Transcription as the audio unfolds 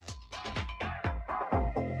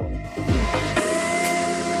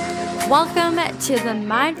Welcome to the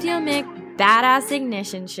Mindful Mick Badass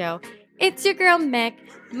Ignition Show. It's your girl Mick,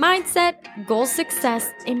 mindset, goal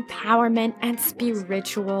success, empowerment, and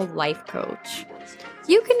spiritual life coach.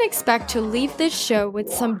 You can expect to leave this show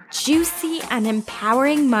with some juicy and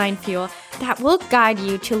empowering mind fuel that will guide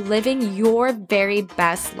you to living your very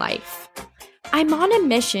best life. I'm on a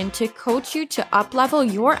mission to coach you to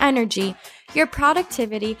uplevel your energy, your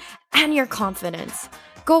productivity, and your confidence.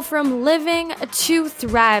 Go from living to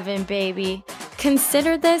thriving, baby.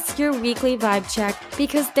 Consider this your weekly vibe check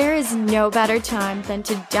because there is no better time than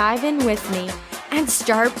to dive in with me and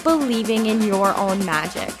start believing in your own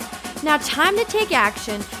magic. Now, time to take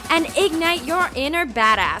action and ignite your inner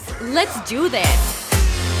badass. Let's do this.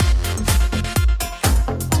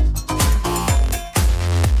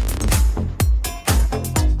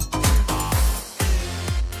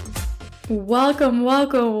 Welcome,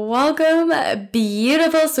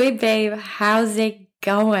 beautiful sweet babe. How's it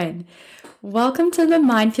going? Welcome to the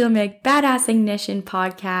Mindful Mick Badass Ignition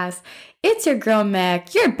podcast. It's your girl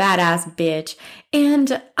Mick, your badass bitch,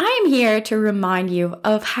 and I'm here to remind you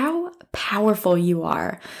of how powerful you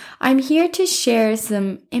are. I'm here to share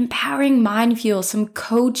some empowering mind fuel, some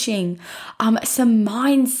coaching, some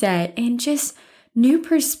mindset, and just new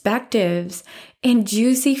perspectives and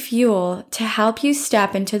juicy fuel to help you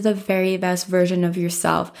step into the very best version of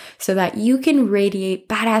yourself so that you can radiate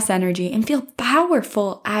badass energy and feel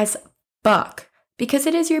powerful as fuck because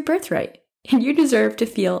it is your birthright and you deserve to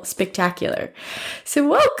feel spectacular. So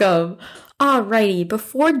welcome. Alrighty,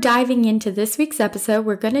 before diving into this week's episode,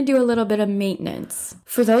 we're going to do a little bit of maintenance.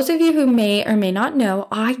 For those of you who may or may not know,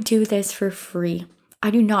 I do this for free. I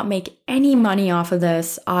do not make any money off of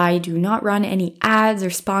this. I do not run any ads or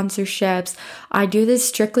sponsorships. I do this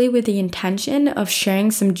strictly with the intention of sharing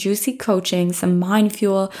some juicy coaching, some mind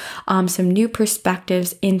fuel, some new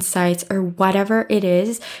perspectives, insights, or whatever it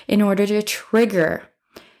is in order to trigger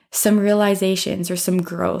some realizations or some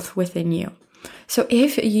growth within you. So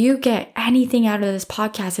if you get anything out of this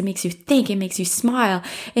podcast, it makes you think, it makes you smile,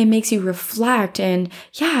 it makes you reflect, and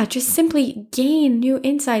just simply gain new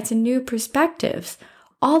insights and new perspectives.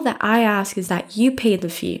 All that I ask is that you pay the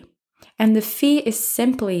fee. And the fee is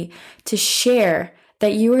simply to share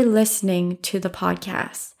that you are listening to the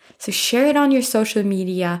podcast. So share it on your social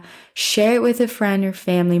media, share it with a friend or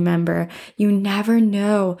family member. You never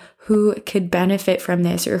know who could benefit from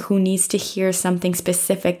this or who needs to hear something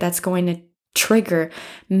specific that's going to trigger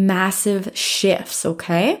massive shifts,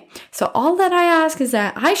 okay? So all that I ask is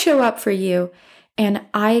that I show up for you and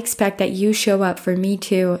I expect that you show up for me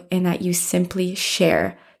too and that you simply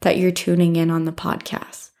share that you're tuning in on the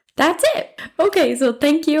podcast. That's it. Okay, so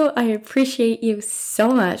thank you. I appreciate you so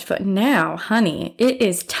much. But now, honey, it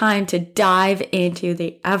is time to dive into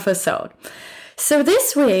the episode. So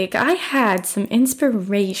this week I had some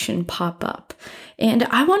inspiration pop up and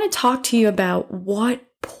I want to talk to you about what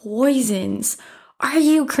poisons are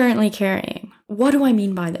you currently carrying? What do I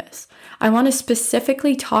mean by this? I want to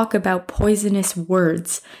specifically talk about poisonous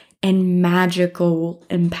words and magical,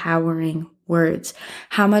 empowering words,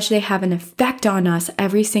 how much they have an effect on us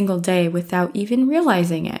every single day without even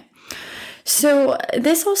realizing it. So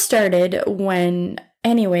this all started when,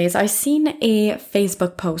 I seen a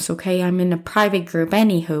Facebook post, okay? I'm in a private group,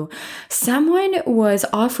 anywho. Someone was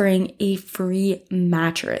offering a free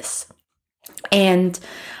mattress. And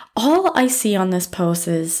all I see on this post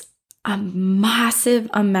is a massive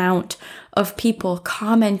amount of people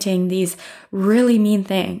commenting these really mean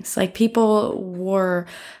things. Like people were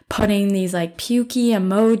putting these like pukey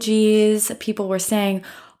emojis. People were saying,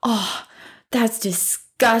 oh, that's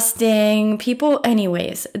disgusting.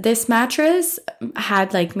 This mattress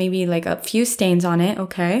had maybe a few stains on it,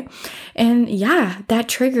 okay? And that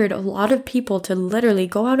triggered a lot of people to literally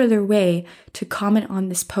go out of their way to comment on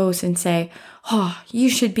this post and say, oh, you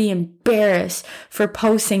should be embarrassed for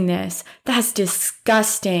posting this. That's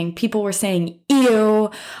disgusting. People were saying,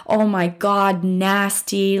 ew, oh my God,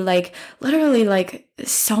 nasty. Literally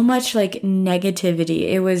so much negativity.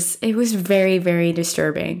 It was very, very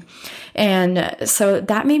disturbing. And so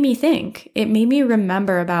that made me think. It made me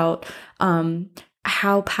remember about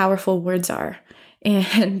how powerful words are.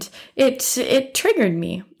 And it triggered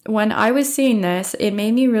me. When I was seeing this, it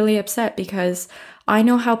made me really upset because I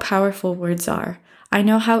know how powerful words are. I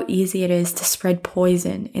know how easy it is to spread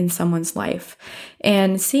poison in someone's life.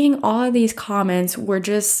 And seeing all of these comments were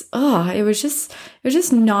just, it was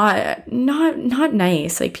just not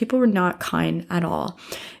nice. People were not kind at all.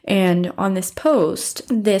 And on this post,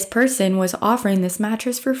 this person was offering this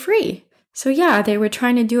mattress for free. So yeah, they were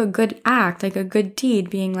trying to do a good act, like a good deed,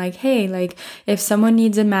 being like, hey, like if someone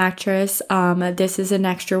needs a mattress, this is an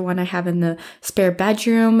extra one I have in the spare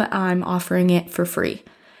bedroom. I'm offering it for free.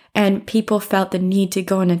 And people felt the need to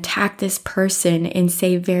go and attack this person and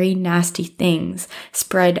say very nasty things,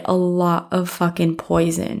 spread a lot of fucking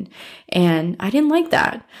poison. And I didn't like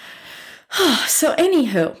that. So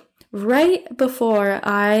anywho, right before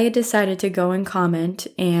I decided to go and comment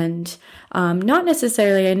and not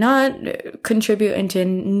contribute into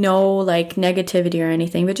no like negativity or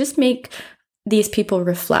anything, but just make these people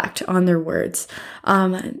reflect on their words.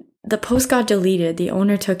 The post got deleted. The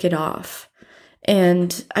owner took it off.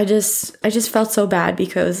 And I just felt so bad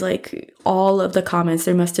because like all of the comments,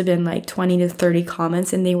 there must have been like 20 to 30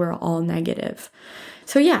 comments and they were all negative.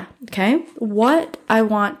 So yeah, okay, what I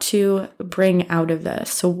want to bring out of this.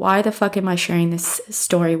 So why the fuck am I sharing this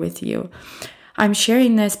story with you? I'm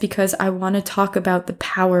sharing this because I want to talk about the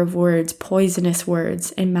power of words, poisonous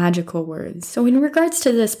words, and magical words. So in regards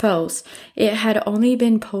to this post, it had only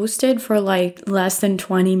been posted for like less than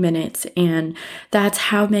 20 minutes, and that's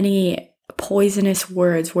how many poisonous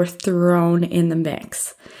words were thrown in the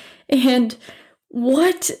mix. And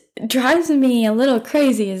what drives me a little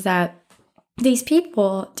crazy is that these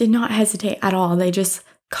people did not hesitate at all. They just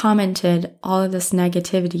commented all of this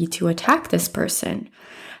negativity to attack this person.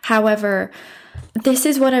 However, this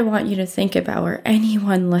is what I want you to think about, or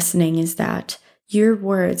anyone listening, is that your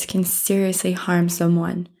words can seriously harm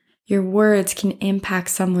someone. Your words can impact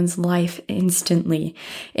someone's life instantly.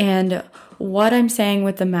 And what I'm saying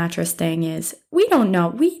with the mattress thing is, we don't know.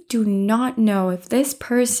 We do not know if this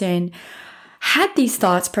person had these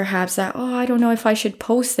thoughts perhaps that, oh, I don't know if I should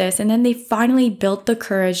post this. And then they finally built the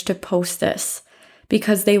courage to post this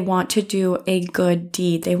because they want to do a good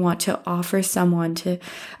deed. They want to offer someone to,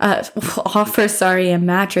 a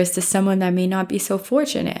mattress to someone that may not be so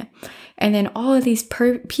fortunate. And then all of these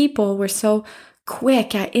people were so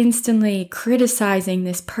quick at instantly criticizing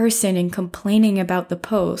this person and complaining about the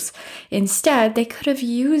post. Instead, they could have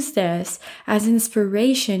used this as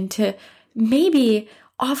inspiration to maybe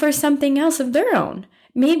offer something else of their own.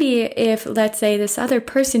 Maybe if, let's say, this other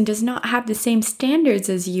person does not have the same standards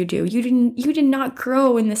as you do, you did not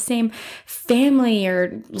grow in the same family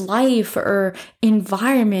or life or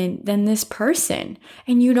environment than this person,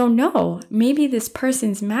 and you don't know. Maybe this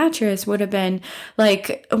person's mattress would have been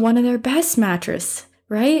like one of their best mattresses,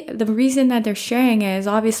 right? The reason that they're sharing it is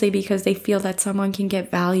obviously because they feel that someone can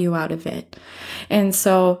get value out of it. And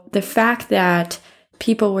so the fact that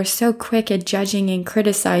people were so quick at judging and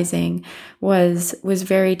criticizing was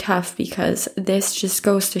very tough, because this just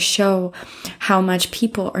goes to show how much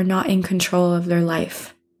people are not in control of their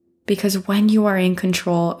life. Because when you are in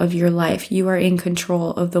control of your life, you are in control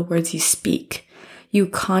of the words you speak. You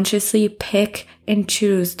consciously pick and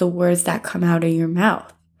choose the words that come out of your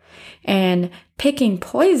mouth. And picking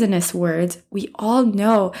poisonous words, we all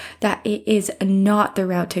know that it is not the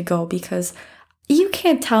route to go, because you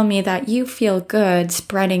can't tell me that you feel good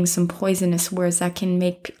spreading some poisonous words that can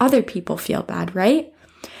make other people feel bad, right?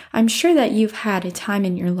 I'm sure that you've had a time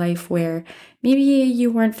in your life where maybe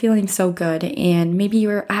you weren't feeling so good, and maybe you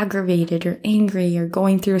were aggravated or angry or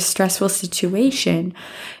going through a stressful situation,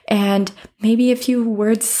 and maybe a few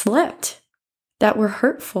words slipped that were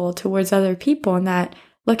hurtful towards other people, and that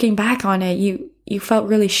looking back on it, you felt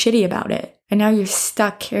really shitty about it. And now you're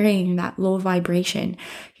stuck carrying that low vibration.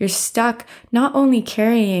 You're stuck not only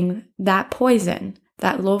carrying that poison,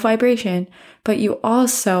 that low vibration, but you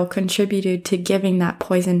also contributed to giving that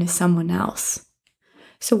poison to someone else.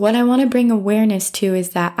 So what I want to bring awareness to is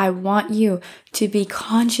that I want you to be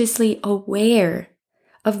consciously aware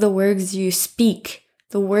of the words you speak,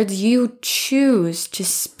 the words you choose to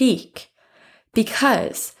speak.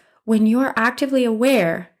 Because when you're actively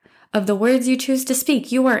aware of the words you choose to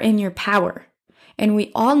speak, you are in your power. And we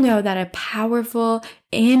all know that a powerful,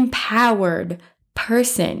 empowered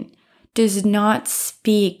person does not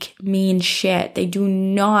speak mean shit. They do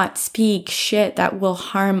not speak shit that will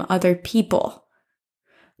harm other people.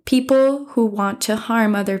 People who want to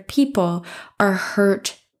harm other people are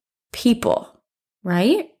hurt people,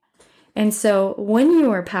 right? And so when you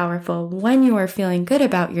are powerful, when you are feeling good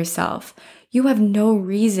about yourself, you have no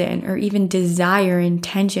reason or even desire,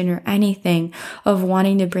 intention, or anything of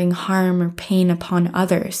wanting to bring harm or pain upon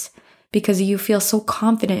others, because you feel so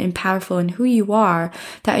confident and powerful in who you are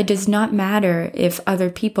that it does not matter if other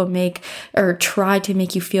people make or try to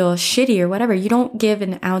make you feel shitty or whatever. You don't give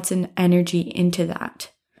an ounce of energy into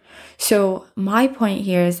that. So my point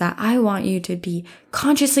here is that I want you to be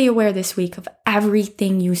consciously aware this week of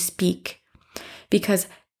everything you speak, because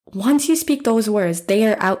once you speak those words, they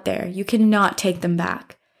are out there. You cannot take them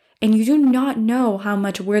back. And you do not know how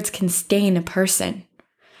much words can stain a person.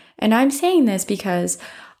 And I'm saying this because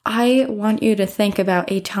I want you to think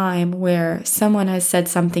about a time where someone has said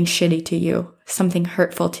something shitty to you, something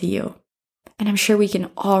hurtful to you. And I'm sure we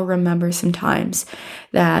can all remember some times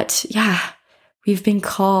that, we've been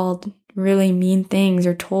called really mean things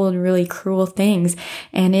or told really cruel things,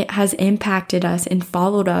 and it has impacted us and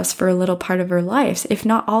followed us for a little part of our lives, if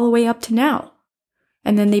not all the way up to now.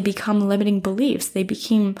 And then they become limiting beliefs. They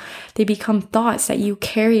become thoughts that you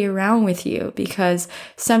carry around with you, because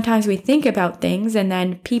sometimes we think about things and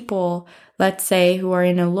then people, let's say, who are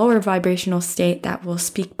in a lower vibrational state that will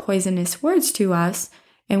speak poisonous words to us,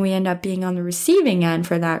 and we end up being on the receiving end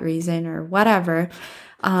for that reason or whatever,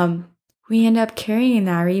 we end up carrying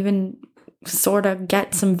that, or even sort of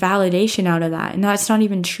get some validation out of that. And that's not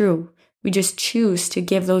even true. We just choose to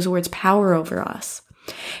give those words power over us.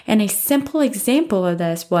 And a simple example of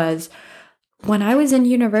this was when I was in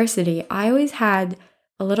university, I always had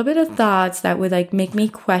a little bit of thoughts that would make me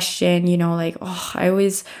question, I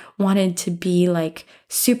always wanted to be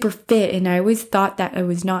super fit. And I always thought that I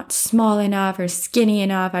was not small enough or skinny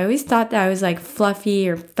enough. I always thought that I was fluffy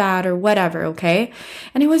or fat or whatever. Okay.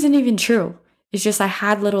 And it wasn't even true. It's just, I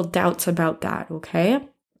had little doubts about that. Okay.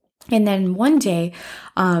 And then one day,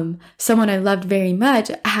 someone I loved very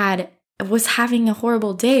much was having a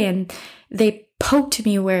horrible day, and they poked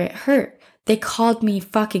me where it hurt. They called me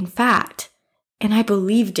fucking fat, and I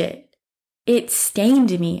believed it. It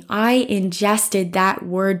stained me. I ingested that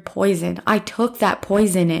word poison. I took that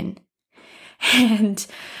poison in. And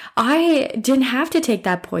I didn't have to take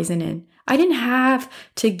that poison in. I didn't have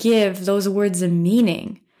to give those words a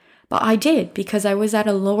meaning. But I did, because I was at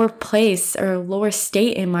a lower place or a lower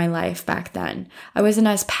state in my life back then. I wasn't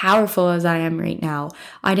as powerful as I am right now.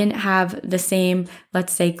 I didn't have the same,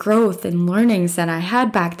 let's say, growth and learnings that I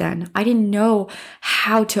had back then. I didn't know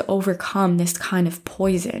how to overcome this kind of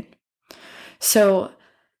poison. So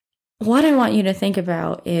what I want you to think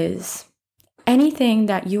about is anything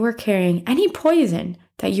that you are carrying, any poison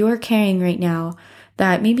that you are carrying right now,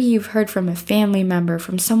 that maybe you've heard from a family member,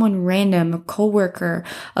 from someone random, a coworker,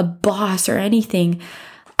 a boss, or anything,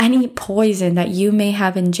 any poison that you may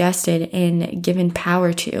have ingested and given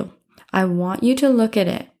power to. I want you to look at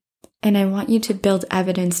it, and I want you to build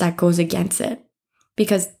evidence that goes against it,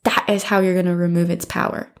 because that is how you're going to remove its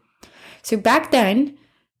power. So back then,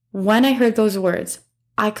 when I heard those words,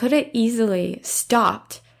 I could have easily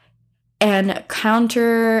stopped and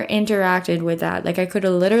counter-interacted with that. I could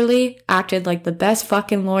have literally acted like the best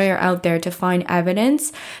fucking lawyer out there to find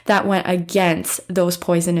evidence that went against those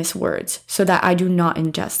poisonous words so that I do not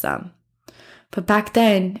ingest them. But back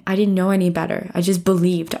then, I didn't know any better. I just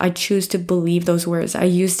believed. I choose to believe those words. I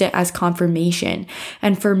used it as confirmation.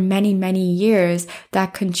 And for many, many years,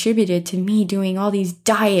 that contributed to me doing all these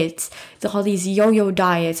diets, all these yo-yo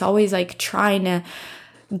diets, always trying to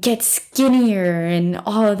get skinnier and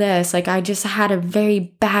all of this. I just had a very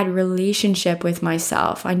bad relationship with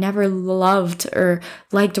myself. I never loved or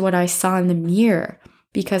liked what I saw in the mirror,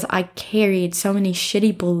 because I carried so many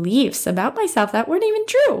shitty beliefs about myself that weren't even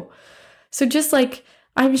true. So just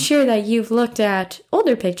I'm sure that you've looked at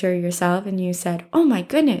older picture of yourself and you said, oh my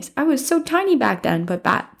goodness, I was so tiny back then. But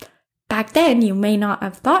back then you may not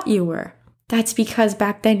have thought you were. That's because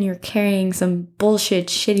back then you're carrying some bullshit,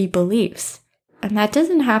 shitty beliefs. And that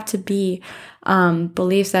doesn't have to be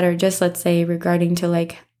beliefs that are just, let's say, regarding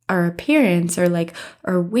to our appearance or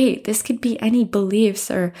our weight. This could be any beliefs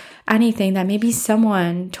or anything that maybe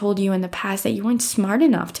someone told you in the past, that you weren't smart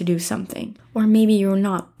enough to do something, or maybe you're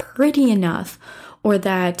not pretty enough, or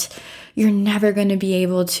that you're never going to be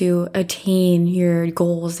able to attain your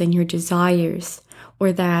goals and your desires,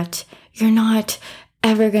 or that you're not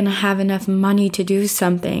ever going to have enough money to do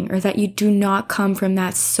something, or that you do not come from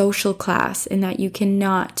that social class and that you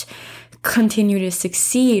cannot continue to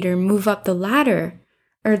succeed or move up the ladder,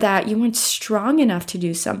 or that you weren't strong enough to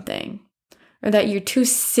do something, or that you're too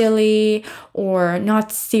silly or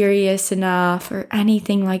not serious enough or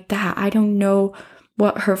anything like that. I don't know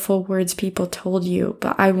what hurtful words people told you,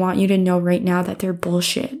 but I want you to know right now that they're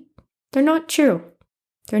bullshit. They're not true.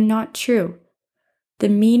 They're not true. The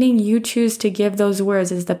meaning you choose to give those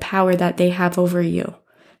words is the power that they have over you.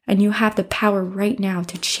 And you have the power right now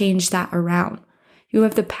to change that around. You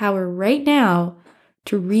have the power right now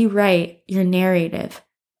to rewrite your narrative,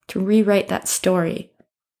 to rewrite that story,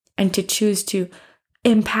 and to choose to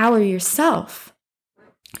empower yourself.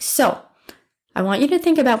 So, I want you to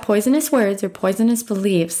think about poisonous words or poisonous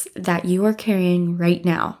beliefs that you are carrying right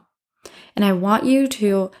now. And I want you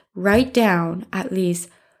to write down at least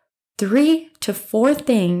 3 to 4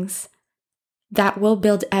 things that will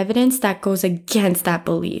build evidence that goes against that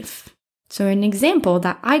belief. So an example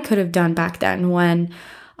that I could have done back then when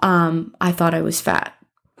I thought I was fat.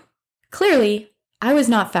 Clearly, I was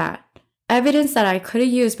not fat. Evidence that I could have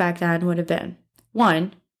used back then would have been,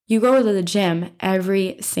 1, you go to the gym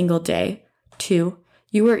every single day. 2,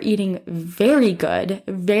 you were eating very good,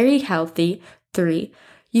 very healthy. 3,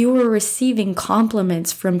 you were receiving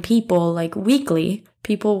compliments from people like weekly.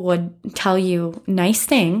 People would tell you nice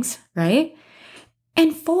things, right?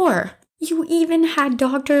 And 4, you even had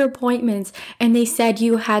doctor appointments and they said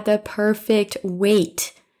you had the perfect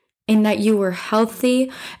weight and that you were healthy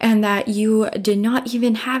and that you did not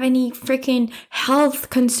even have any freaking health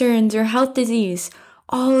concerns or health disease.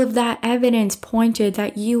 All of that evidence pointed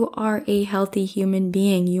that you are a healthy human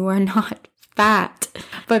being. You are not fat.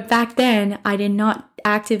 But back then, I did not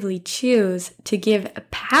actively choose to give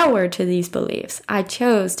power to these beliefs. I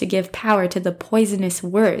chose to give power to the poisonous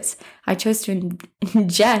words. I chose to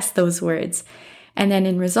ingest those words. And then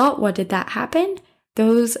in result, what did that happen?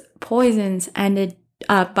 Those poisons ended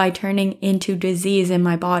up by turning into disease in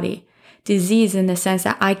my body. Disease in the sense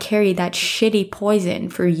that I carried that shitty poison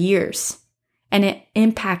for years. And it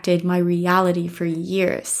impacted my reality for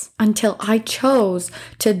years until I chose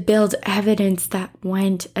to build evidence that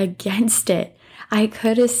went against it. I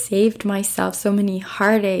could have saved myself so many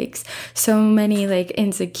heartaches, so many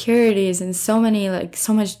insecurities, and so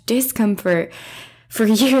much discomfort for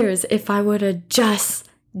years if I would have just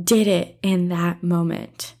did it in that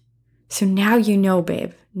moment. So now you know,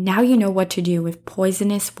 babe. Now you know what to do if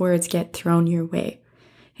poisonous words get thrown your way.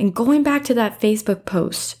 And going back to that Facebook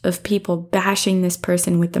post of people bashing this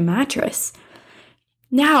person with the mattress,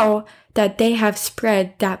 now that they have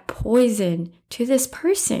spread that poison to this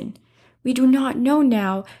person, we do not know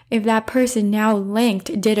now if that person now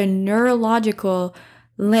did a neurological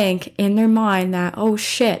link in their mind that, oh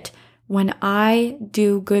shit, when I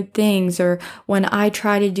do good things or when I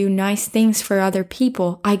try to do nice things for other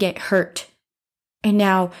people, I get hurt. And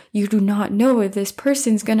now you do not know if this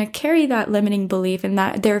person's going to carry that limiting belief and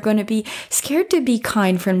that they're going to be scared to be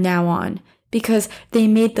kind from now on because they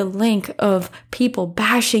made the link of people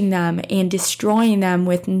bashing them and destroying them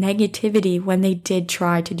with negativity when they did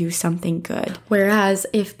try to do something good. Whereas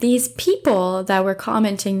if these people that were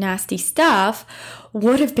commenting nasty stuff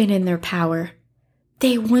would have been in their power,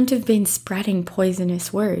 they wouldn't have been spreading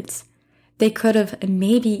poisonous words. They could have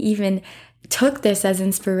maybe even took this as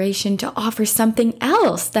inspiration to offer something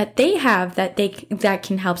else that they have that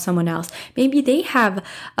can help someone else. Maybe they have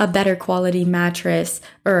a better quality mattress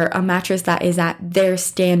or a mattress that is at their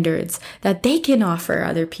standards that they can offer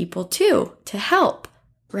other people too to help,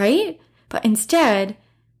 right? But instead,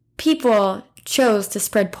 people chose to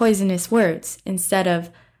spread poisonous words instead of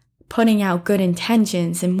putting out good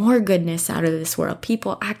intentions and more goodness out of this world.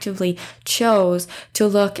 People actively chose to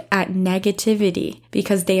look at negativity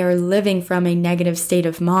because they are living from a negative state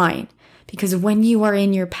of mind. Because when you are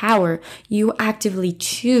in your power, you actively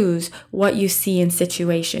choose what you see in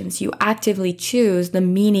situations. You actively choose the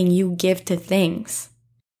meaning you give to things.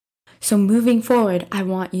 So moving forward, I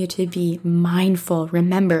want you to be mindful.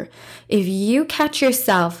 Remember, if you catch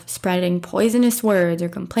yourself spreading poisonous words or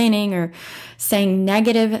complaining or saying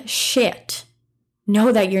negative shit,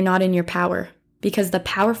 know that you're not in your power because the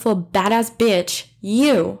powerful badass bitch,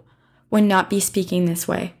 you, would not be speaking this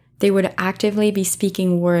way. They would actively be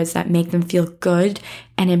speaking words that make them feel good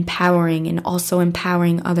and empowering and also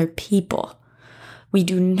empowering other people. We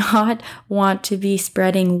do not want to be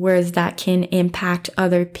spreading words that can impact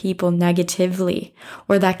other people negatively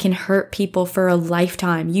or that can hurt people for a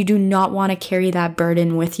lifetime. You do not want to carry that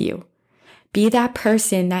burden with you. Be that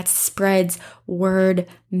person that spreads word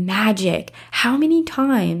magic. How many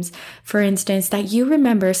times, for instance, that you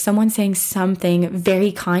remember someone saying something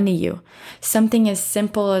very kind to you? Something as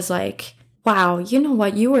simple as like, wow, you know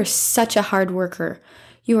what? You are such a hard worker.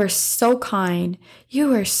 You are so kind.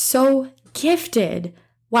 You are so gifted.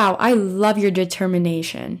 Wow, I love your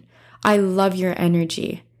determination. I love your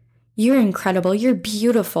energy. You're incredible. You're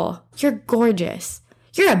beautiful. You're gorgeous.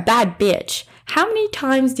 You're a bad bitch. How many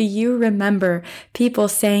times do you remember people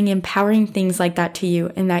saying empowering things like that to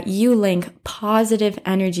you and that you link positive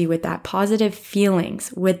energy with that, positive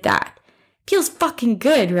feelings with that? Feels fucking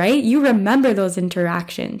good, right? You remember those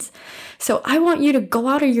interactions. So I want you to go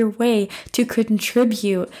out of your way to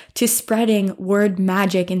contribute to spreading word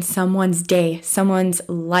magic in someone's day, someone's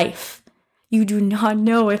life. You do not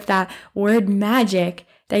know if that word magic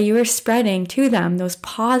that you are spreading to them, those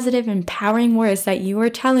positive, empowering words that you are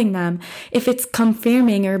telling them, if it's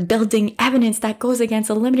confirming or building evidence that goes against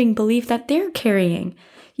a limiting belief that they're carrying.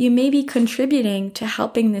 You may be contributing to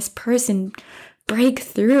helping this person break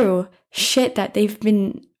through shit that they've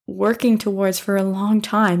been working towards for a long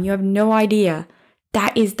time. You have no idea.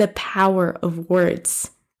 That is the power of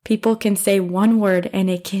words. People can say one word and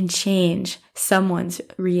it can change someone's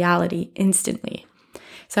reality instantly.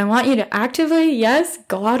 So I want you to actively, yes,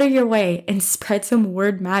 go out of your way and spread some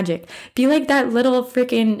word magic. Be like that little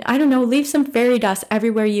freaking, I don't know, leave some fairy dust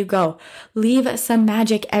everywhere you go. Leave some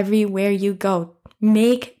magic everywhere you go.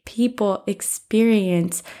 Make people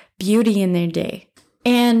experience beauty in their day.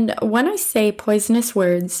 And when I say poisonous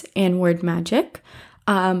words and word magic,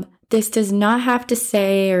 this does not have to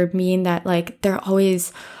say or mean that like they're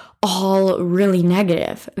always all really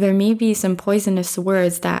negative. There may be some poisonous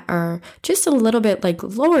words that are just a little bit like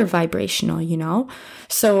lower vibrational, you know?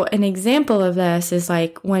 So an example of this is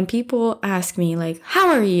like when people ask me like, how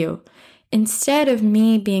are you? Instead of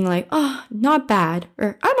me being like, oh, not bad,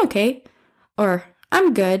 or I'm okay, or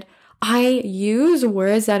I'm good, I use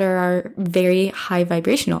words that are very high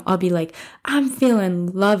vibrational. I'll be like, I'm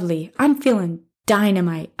feeling lovely. I'm feeling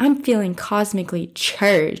dynamite. I'm feeling cosmically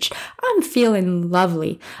charged. I'm feeling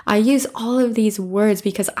lovely. I use all of these words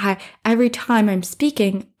because every time I'm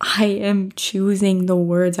speaking, I am choosing the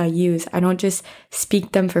words I use. I don't just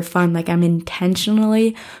speak them for fun. Like I'm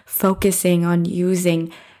intentionally focusing on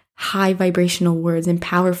using high vibrational words and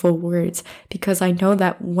powerful words because I know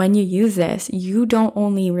that when you use this, you don't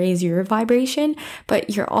only raise your vibration, but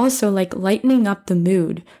you're also like lightening up the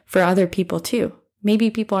mood for other people too.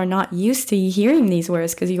 Maybe people are not used to hearing these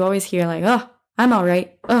words because you always hear like, oh, I'm all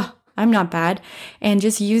right. Oh, I'm not bad. And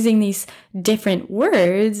just using these different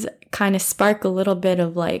words kind of spark a little bit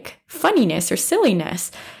of like funniness or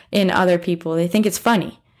silliness in other people. They think it's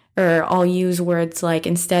funny. Or I'll use words like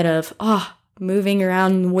instead of, oh, moving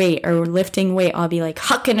around weight or lifting weight, I'll be like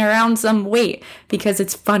hucking around some weight because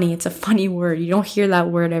it's funny. It's a funny word. You don't hear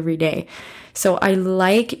that word every day. So I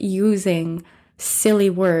like using silly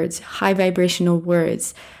words, high vibrational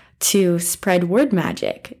words to spread word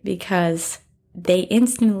magic because they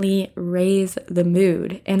instantly raise the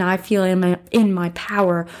mood. And I feel in my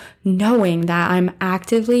power knowing that I'm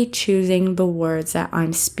actively choosing the words that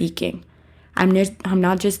I'm speaking. I'm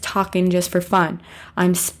not just talking just for fun.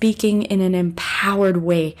 I'm speaking in an empowered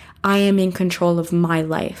way. I am in control of my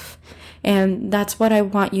life. And that's what I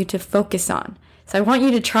want you to focus on. So I want you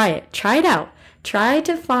to try it. Try it out. Try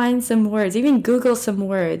to find some words, even Google some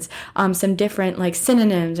words, some different like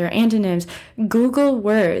synonyms or antonyms. Google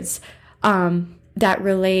words that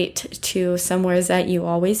relate to some words that you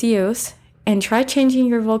always use and try changing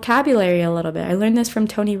your vocabulary a little bit. I learned this from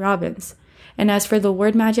Tony Robbins. And as for the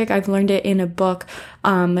word magic, I've learned it in a book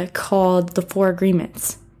called The Four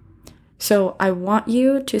Agreements. So I want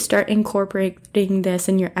you to start incorporating this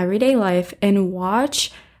in your everyday life and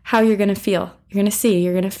watch how you're going to feel. You're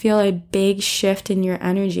going to feel a big shift in your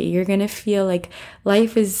energy. You're going to feel like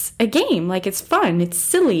life is a game, like it's fun, it's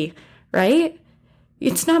silly, right?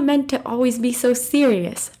 It's not meant to always be so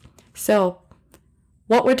serious. So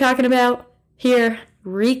what we're talking about here,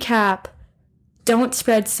 recap, don't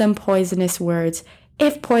spread some poisonous words.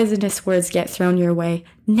 If poisonous words get thrown your way,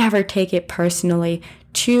 never take it personally.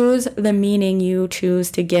 Choose the meaning you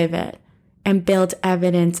choose to give it and build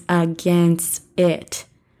evidence against it.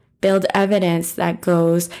 Build evidence that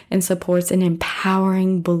goes and supports an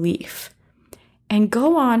empowering belief. And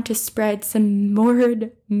go on to spread some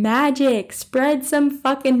word magic. Spread some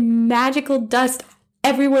fucking magical dust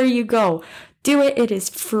everywhere you go. Do it. It is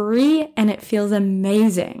free and it feels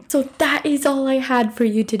amazing. So that is all I had for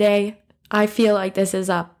you today. I feel like this is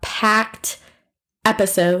a packed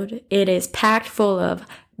episode. It is packed full of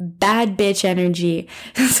bad bitch energy.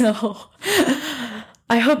 So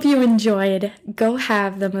I hope you enjoyed. Go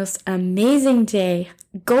have the most amazing day.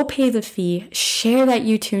 Go pay the fee. Share that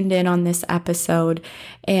you tuned in on this episode.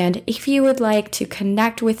 And if you would like to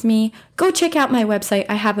connect with me, go check out my website.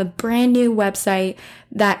 I have a brand new website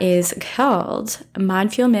that is called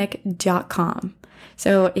mindfuelmick.com.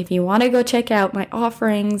 So if you want to go check out my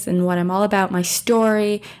offerings and what I'm all about, my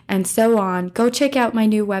story, and so on, go check out my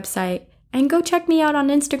new website and go check me out on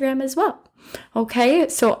Instagram as well. Okay,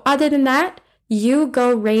 so other than that, you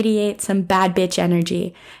go radiate some bad bitch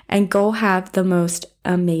energy and go have the most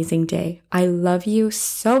amazing day. I love you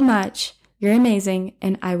so much. You're amazing,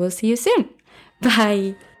 and I will see you soon.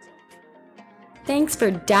 Bye. Thanks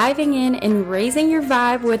for diving in and raising your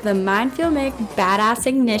vibe with the Mind Fuel Mick Badass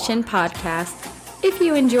Ignition podcast. If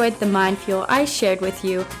you enjoyed the Mind Fuel I shared with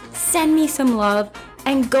you, send me some love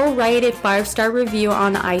and go write a 5-star review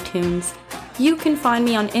on iTunes. You can find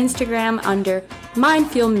me on Instagram under Mind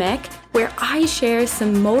Fuel Mick, where I share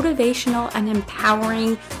some motivational and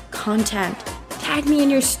empowering content. Tag me in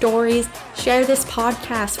your stories, Share this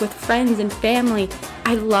podcast with friends and family.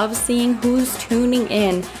 I love seeing who's tuning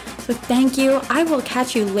in. So thank you. I will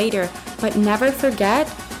catch you later. But never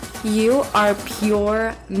forget, you are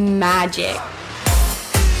pure magic.